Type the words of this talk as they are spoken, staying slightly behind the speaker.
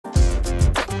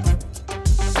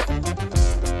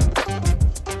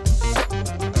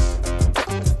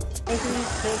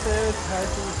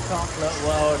chocolate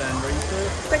world and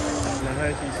Reese's. And the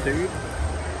Hershey's dude.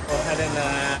 We're heading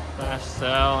there. Flash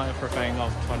sale, everything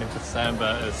off 20%,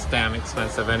 but it's damn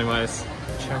expensive anyways.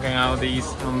 Checking out these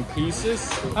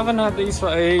pieces. I haven't had these for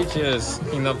ages.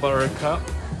 Peanut butter cup.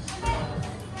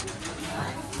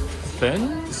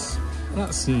 Fins?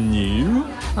 That's new.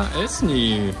 That is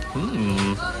new.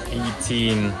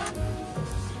 18.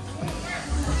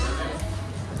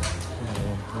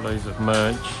 Oh, loads of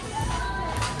merch.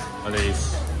 What are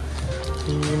these?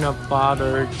 Peanut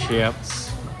butter chips.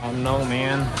 I don't know,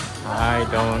 man. I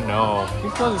don't know.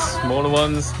 We've got the smaller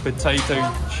ones.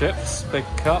 Potato chips, big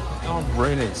cup. Oh,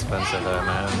 really expensive there,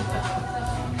 man.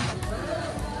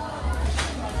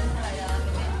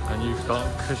 And you've got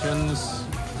cushions,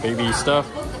 baby stuff.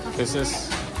 This is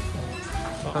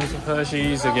tons of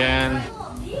Hershey's again.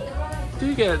 Do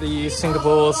you get the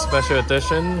Singapore special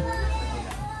edition?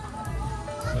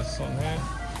 This one here.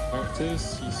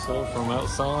 Cactus, you saw from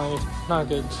outside.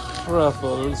 Nugget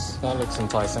truffles. That looks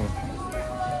enticing.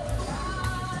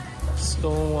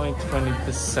 Still like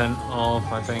 20%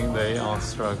 off. I think they are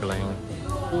struggling.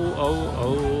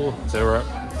 Oh, syrup.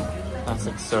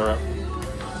 Classic syrup.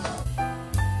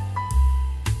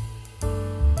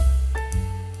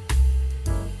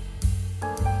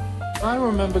 If I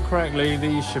remember correctly,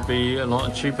 these should be a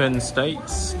lot cheaper in the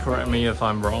States. Correct me if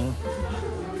I'm wrong.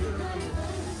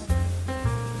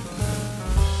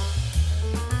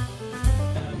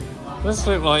 This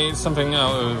looks like something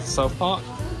out of South Park.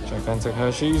 Gigantic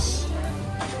Hershey's.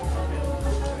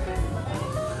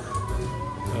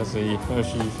 There's the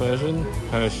Hershey version.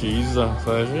 Hershey's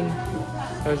version.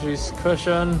 Hershey's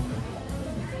cushion.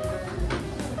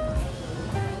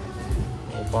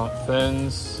 More bark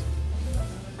fins.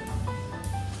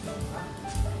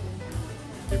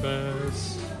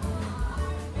 Bears.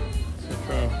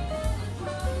 Etc.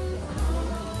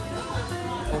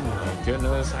 Oh my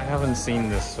goodness, I haven't seen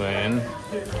this one.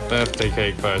 Birthday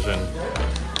cake version.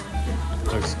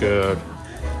 Looks good.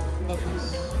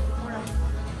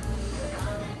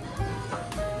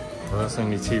 Well, there's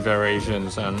only 2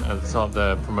 variations, and at the top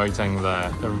they're promoting the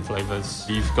different flavors.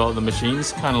 You've got the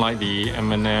machines, kind of like the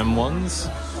M&M ones.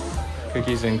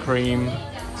 Cookies and cream,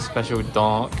 special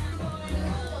dark.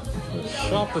 The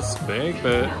shop is big,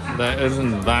 but there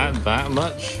isn't that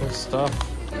much stuff.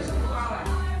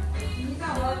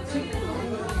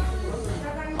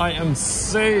 I am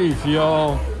safe,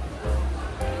 y'all.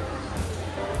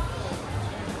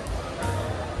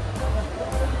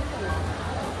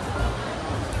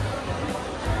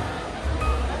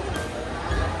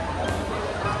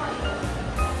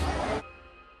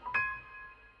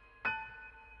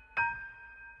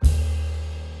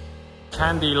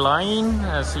 Candy line,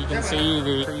 as you can see,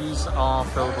 the trees are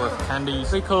filled with candy.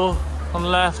 Pretty cool. On the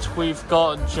left, we've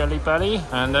got Jelly Belly,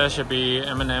 and there should be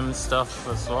M&M stuff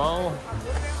as well.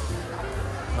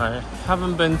 I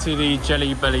haven't been to the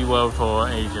Jelly Belly world for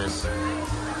ages.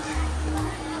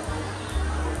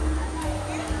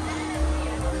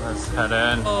 Let's head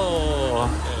in. Oh,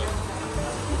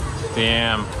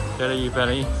 damn, Jelly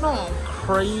Belly. Not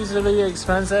crazily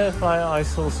expensive. I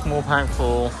saw a small pack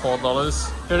for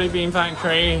 $4. Jelly Bean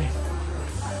Factory.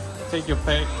 Take your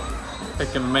pick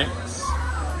and mix.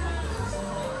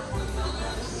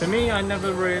 To me, I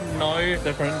never really know the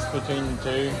difference between the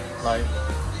two, like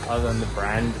other than the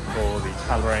brand or the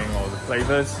coloring or the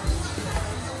flavors.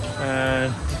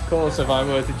 And of course, if I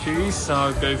were to choose,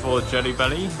 I'd go for Jelly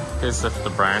Belly because of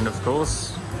the brand, of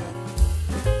course.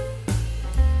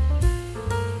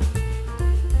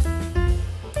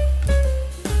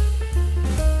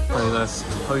 There's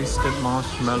toasted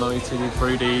marshmallow, tutti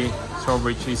frutti,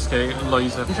 strawberry cheesecake,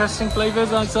 loads of interesting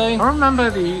flavors, I'd say. I remember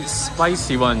the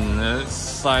spicy one.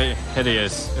 It's like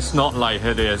hideous. It's not like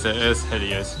hideous, it is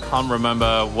hideous. Can't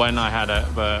remember when I had it,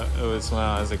 but it was when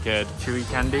I was a kid. Chewy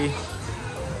candy.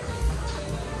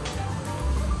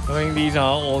 I think these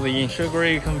are all the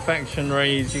sugary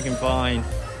confectionaries you can find.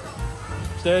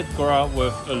 Did grow up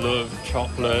with a lot of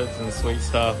chocolates and sweet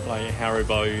stuff like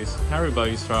Haribo's.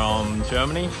 Haribo's from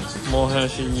Germany. More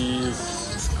Hershey's.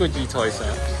 Squidgy toy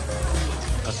set.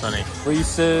 That's funny.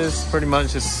 Reese's, pretty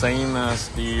much the same as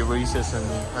the Reese's in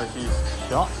the Hershey's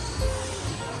shop.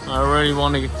 I really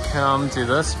want to come to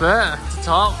this bit. At the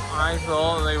top, I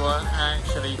thought they were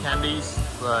actually candies,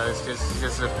 but it's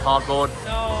just a cardboard.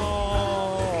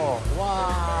 No,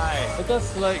 why? It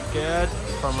does look good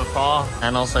from afar.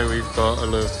 And also we've got a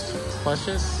lot of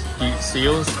plushes, cute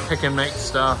seals, pick and mix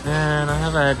stuff. And I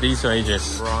haven't had these for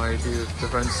ages. Variety of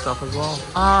different stuff as well.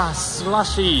 Ah,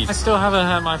 slushies. I still haven't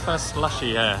had my first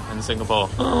slushie here in Singapore.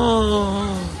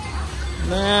 Oh,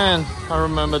 man, I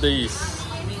remember these.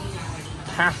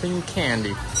 Tapping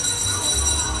candy.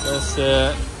 That's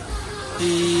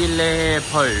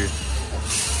Ilepo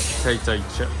potato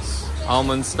chips.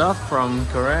 Almond stuff from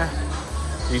Korea.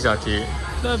 These are cute.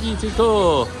 Love you to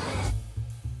go.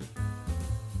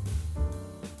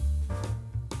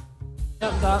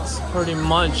 Yep, that's pretty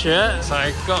much it. So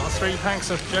I got 3 packs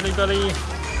of Jelly Belly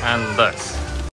and this.